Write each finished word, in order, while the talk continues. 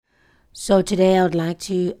So today I would like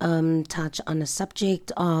to touch on a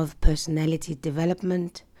subject of personality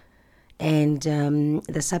development. And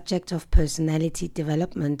the subject of personality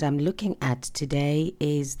development I'm looking at today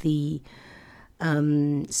is the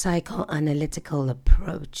psychoanalytical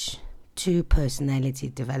approach to personality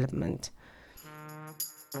development.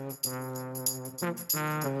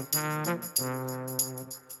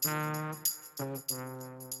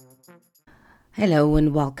 Hello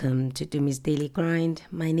and welcome to Dumi's Daily Grind.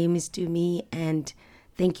 My name is Dumi and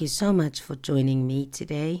thank you so much for joining me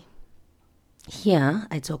today. Here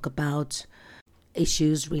I talk about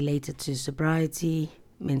issues related to sobriety,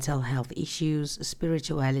 mental health issues,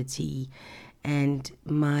 spirituality, and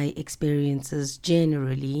my experiences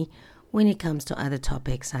generally when it comes to other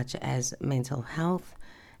topics such as mental health.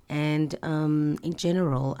 And in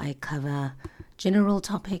general, I cover general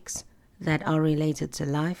topics that are related to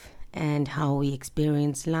life and how we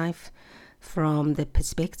experience life from the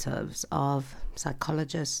perspectives of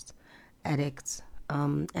psychologists, addicts,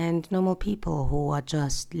 and normal people who are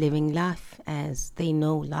just living life as they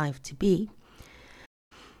know life to be.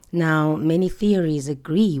 Now, many theories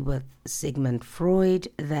agree with Sigmund Freud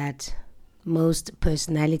that most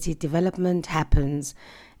personality development happens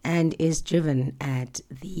and is driven at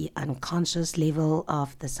the unconscious level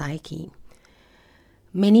of the psyche.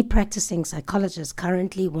 Many practicing psychologists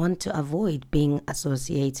currently want to avoid being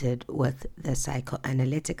associated with the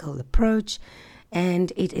psychoanalytical approach,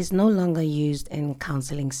 and it is no longer used in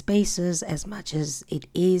counseling spaces as much as it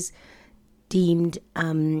is deemed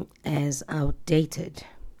as outdated.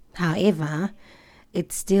 However,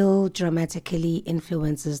 it still dramatically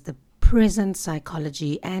influences the present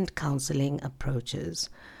psychology and counseling approaches.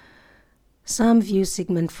 Some view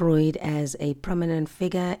Sigmund Freud as a prominent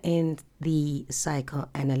figure in the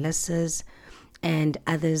psychoanalysis, and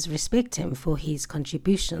others respect him for his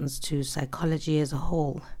contributions to psychology as a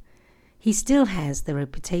whole. He still has the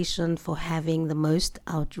reputation for having the most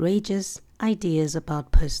outrageous ideas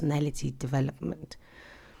about personality development.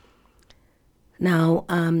 Now,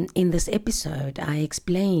 in this episode, I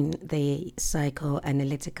explain the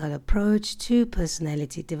psychoanalytical approach to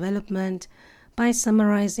personality development by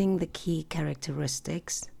summarizing the key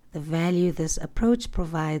characteristics, the value this approach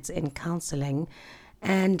provides in counseling,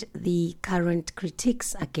 and the current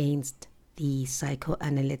critiques against the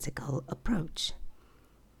psychoanalytical approach.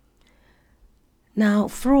 Now,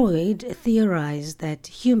 Freud theorized that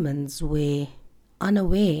humans were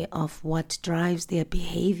unaware of what drives their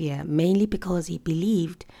behavior, mainly because he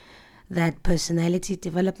believed that personality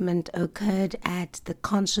development occurred at the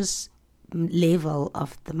conscious level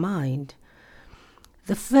of the mind.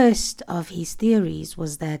 The first of his theories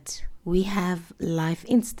was that we have life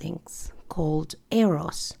instincts called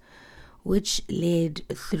eros, which led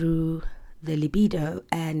through the libido,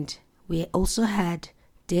 and we also had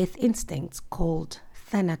death instincts called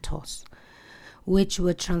thanatos, which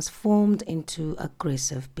were transformed into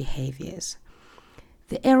aggressive behaviors.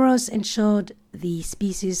 The eros ensured the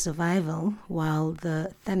species' survival, while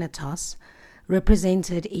the thanatos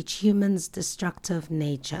represented each human's destructive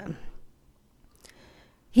nature.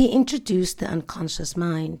 He introduced the unconscious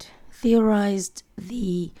mind, theorized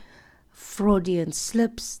the Freudian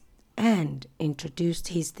slips, and introduced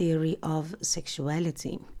his theory of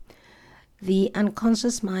sexuality. The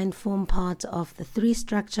unconscious mind formed part of the three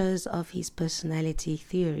structures of his personality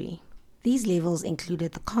theory. These levels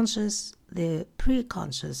included the conscious, the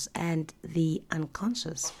preconscious, and the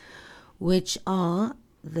unconscious, which are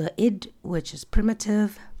the id, which is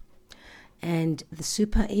primitive, and the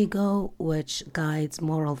superego, which guides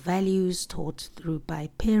moral values taught through by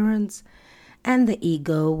parents, and the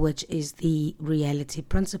ego, which is the reality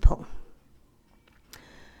principle.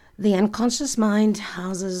 The unconscious mind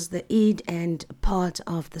houses the id and part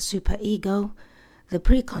of the superego. The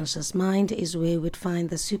preconscious mind is where we'd find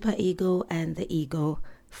the superego and the ego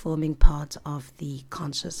forming part of the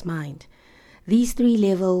conscious mind. These three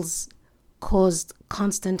levels caused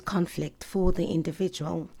constant conflict for the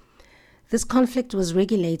individual. This conflict was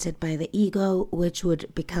regulated by the ego, which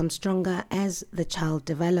would become stronger as the child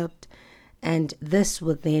developed, and this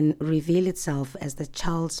would then reveal itself as the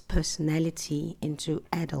child's personality into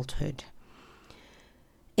adulthood.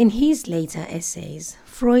 In his later essays,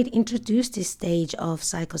 Freud introduced his stage of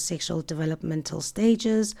psychosexual developmental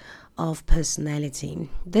stages of personality.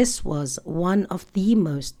 This was one of the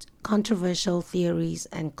most controversial theories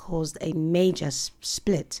and caused a major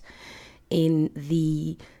split in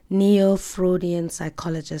the neo-Freudian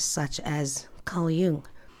psychologists such as Carl Jung.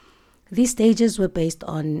 These stages were based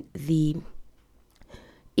on the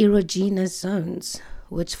erogenous zones,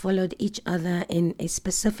 which followed each other in a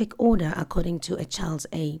specific order according to a child's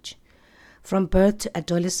age. From birth to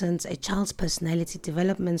adolescence, a child's personality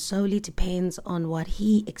development solely depends on what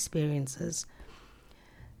he experiences.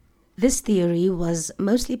 This theory was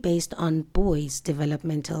mostly based on boys'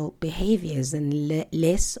 developmental behaviors and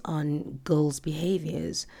less on girls'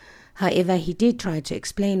 behaviors. However, he did try to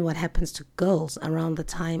explain what happens to girls around the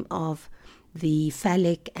time of the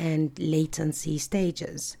phallic and latency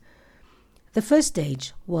stages. The first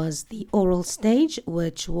stage was the oral stage,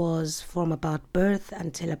 which was from about birth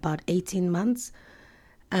until about 18 months.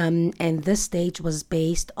 And this stage was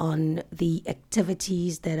based on the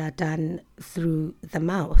activities that are done through the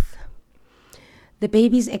mouth. The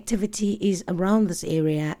baby's activity is around this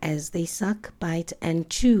area as they suck, bite, and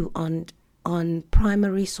chew on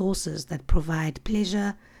primary sources that provide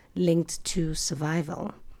pleasure linked to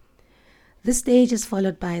survival. This stage is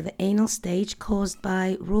followed by the anal stage, caused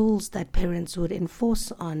by rules that parents would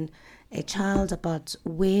enforce on a child about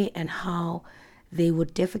where and how they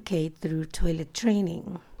would defecate through toilet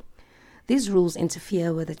training. These rules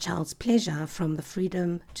interfere with a child's pleasure from the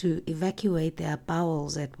freedom to evacuate their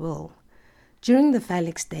bowels at will. During the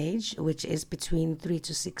phallic stage, which is between 3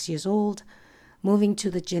 to 6 years old, moving to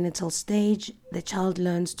the genital stage, the child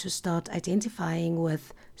learns to start identifying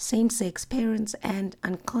with same-sex parents and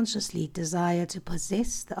unconsciously desire to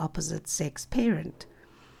possess the opposite sex parent.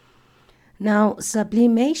 Now,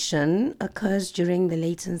 sublimation occurs during the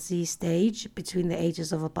latency stage between the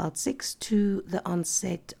ages of about 6 to the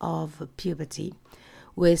onset of puberty,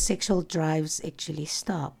 where sexual drives actually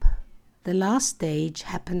stop. The last stage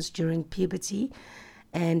happens during puberty,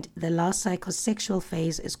 and the last psychosexual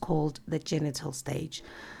phase is called the genital stage.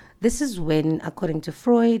 This is when, according to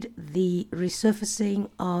Freud, the resurfacing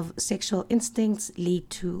of sexual instincts lead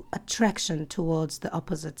to attraction towards the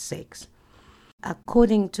opposite sex.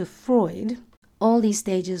 According to Freud, all these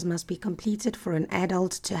stages must be completed for an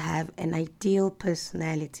adult to have an ideal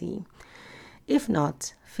personality. If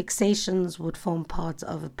not, fixations would form part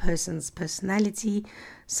of a person's personality,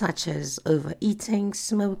 such as overeating,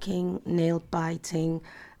 smoking, nail biting,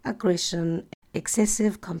 aggression,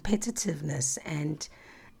 excessive competitiveness, and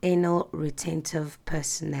anal retentive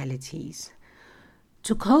personalities.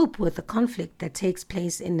 To cope with the conflict that takes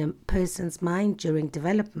place in a person's mind during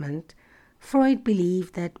development, Freud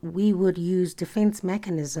believed that we would use defense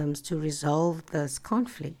mechanisms to resolve this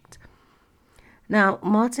conflict. Now,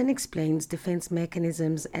 Martin explains defense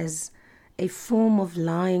mechanisms as a form of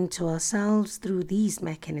lying to ourselves through these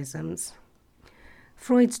mechanisms.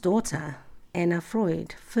 Freud's daughter, Anna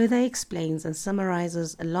Freud, further explains and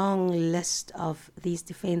summarizes a long list of these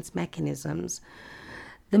defense mechanisms.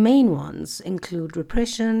 The main ones include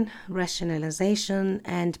repression, rationalization,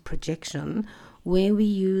 and projection, where we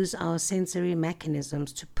use our sensory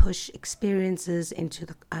mechanisms to push experiences into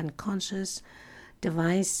the unconscious,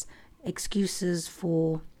 devise excuses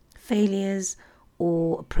for failures,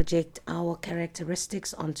 or project our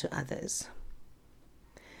characteristics onto others.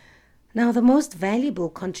 Now, the most valuable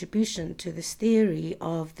contribution to this theory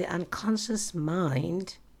of the unconscious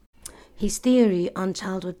mind, his theory on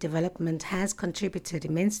childhood development, has contributed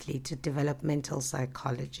immensely to developmental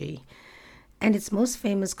psychology. And its most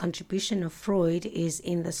famous contribution of Freud is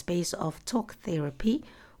in the space of talk therapy,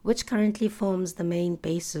 which currently forms the main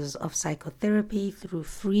basis of psychotherapy through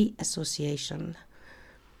free association.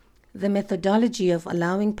 The methodology of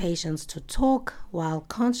allowing patients to talk while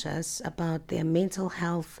conscious about their mental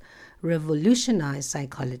health revolutionized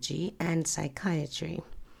psychology and psychiatry.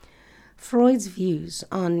 Freud's views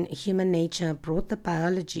on human nature brought the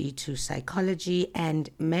biology to psychology and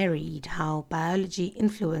married how biology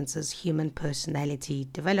influences human personality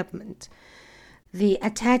development. The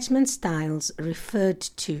attachment styles referred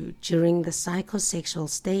to during the psychosexual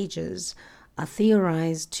stages are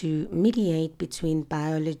theorized to mediate between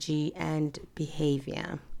biology and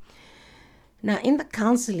behavior. Now, in the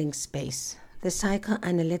counseling space, the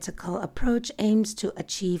psychoanalytical approach aims to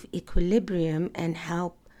achieve equilibrium and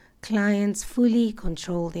help clients fully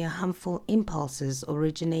control their harmful impulses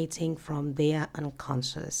originating from their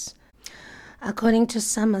unconscious. According to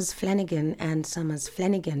Summers-Flanagan and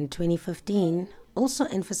Summers-Flanagan 2015, also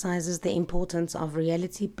emphasizes the importance of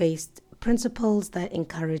reality-based principles that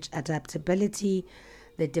encourage adaptability,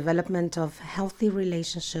 the development of healthy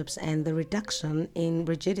relationships, and the reduction in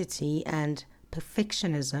rigidity and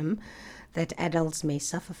perfectionism that adults may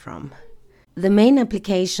suffer from. The main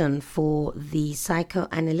application for the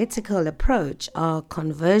psychoanalytical approach are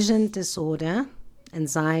conversion disorder,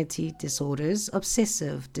 anxiety disorders,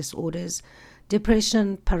 obsessive disorders,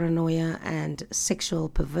 depression, paranoia, and sexual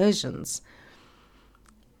perversions.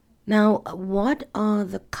 Now, what are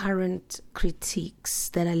the current critiques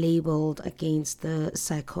that are labeled against the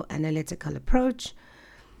psychoanalytical approach?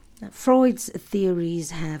 Now, Freud's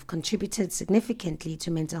theories have contributed significantly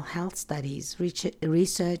to mental health studies,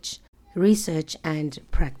 research and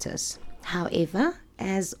practice. However,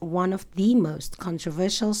 as one of the most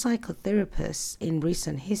controversial psychotherapists in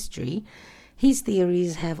recent history, his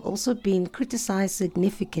theories have also been criticized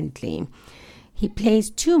significantly. He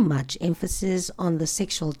placed too much emphasis on the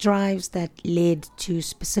sexual drives that led to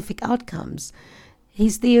specific outcomes.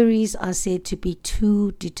 His theories are said to be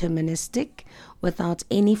too deterministic, without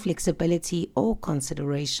any flexibility or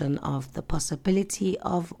consideration of the possibility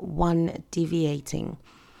of one deviating.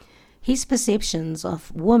 His perceptions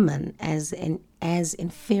of women as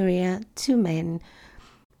inferior to men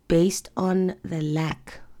based on the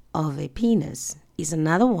lack of a penis is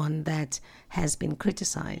another one that has been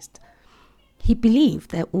criticized. He believed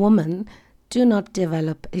that women do not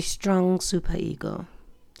develop a strong superego.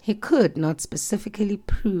 He could not specifically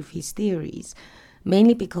prove his theories,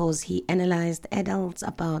 mainly because he analyzed adults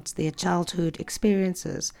about their childhood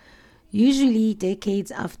experiences. Usually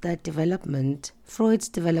decades after development, Freud's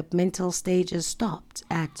developmental stages stopped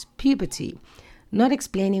at puberty, not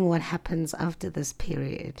explaining what happens after this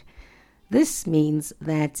period. This means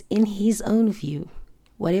that, in his own view,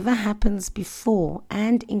 whatever happens before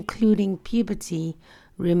and including puberty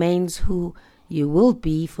remains who you will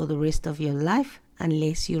be for the rest of your life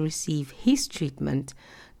unless you receive his treatment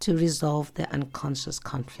to resolve the unconscious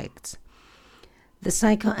conflicts. The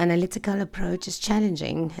psychoanalytical approach is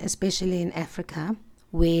challenging, especially in Africa,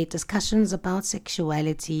 where discussions about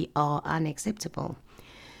sexuality are unacceptable.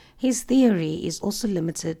 His theory is also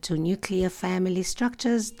limited to nuclear family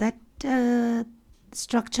structures that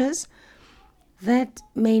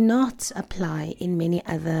may not apply in many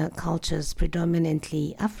other cultures,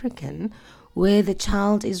 predominantly African, where the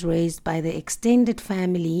child is raised by the extended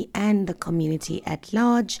family and the community at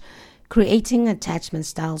large, creating attachment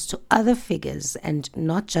styles to other figures and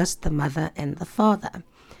not just the mother and the father.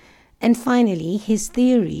 And finally, his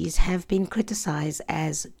theories have been criticized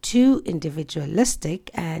as too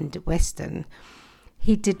individualistic and Western.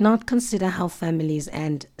 He did not consider how families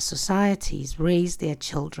and societies raise their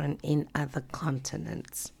children in other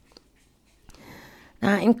continents.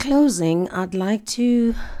 Now, in closing, I'd like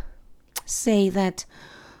to say that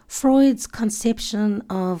Freud's conception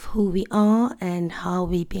of who we are and how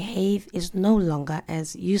we behave is no longer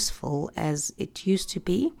as useful as it used to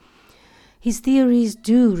be. His theories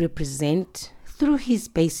do represent, through his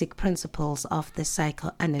basic principles of the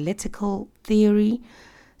psychoanalytical theory,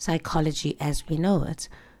 psychology as we know it,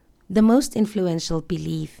 the most influential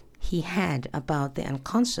belief he had about the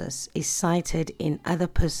unconscious is cited in other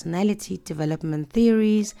personality development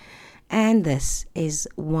theories, and this is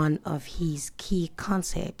one of his key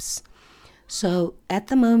concepts. So at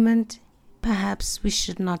the moment, perhaps we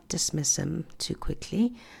should not dismiss him too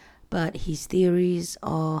quickly, but his theories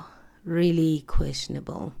are really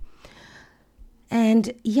questionable.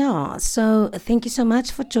 And so thank you so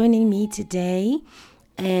much for joining me today,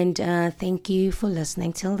 and thank you for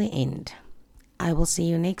listening till the end. I will see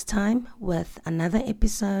you next time with another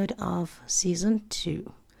episode of Season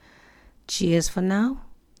 2. Cheers for now.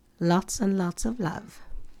 Lots and lots of love.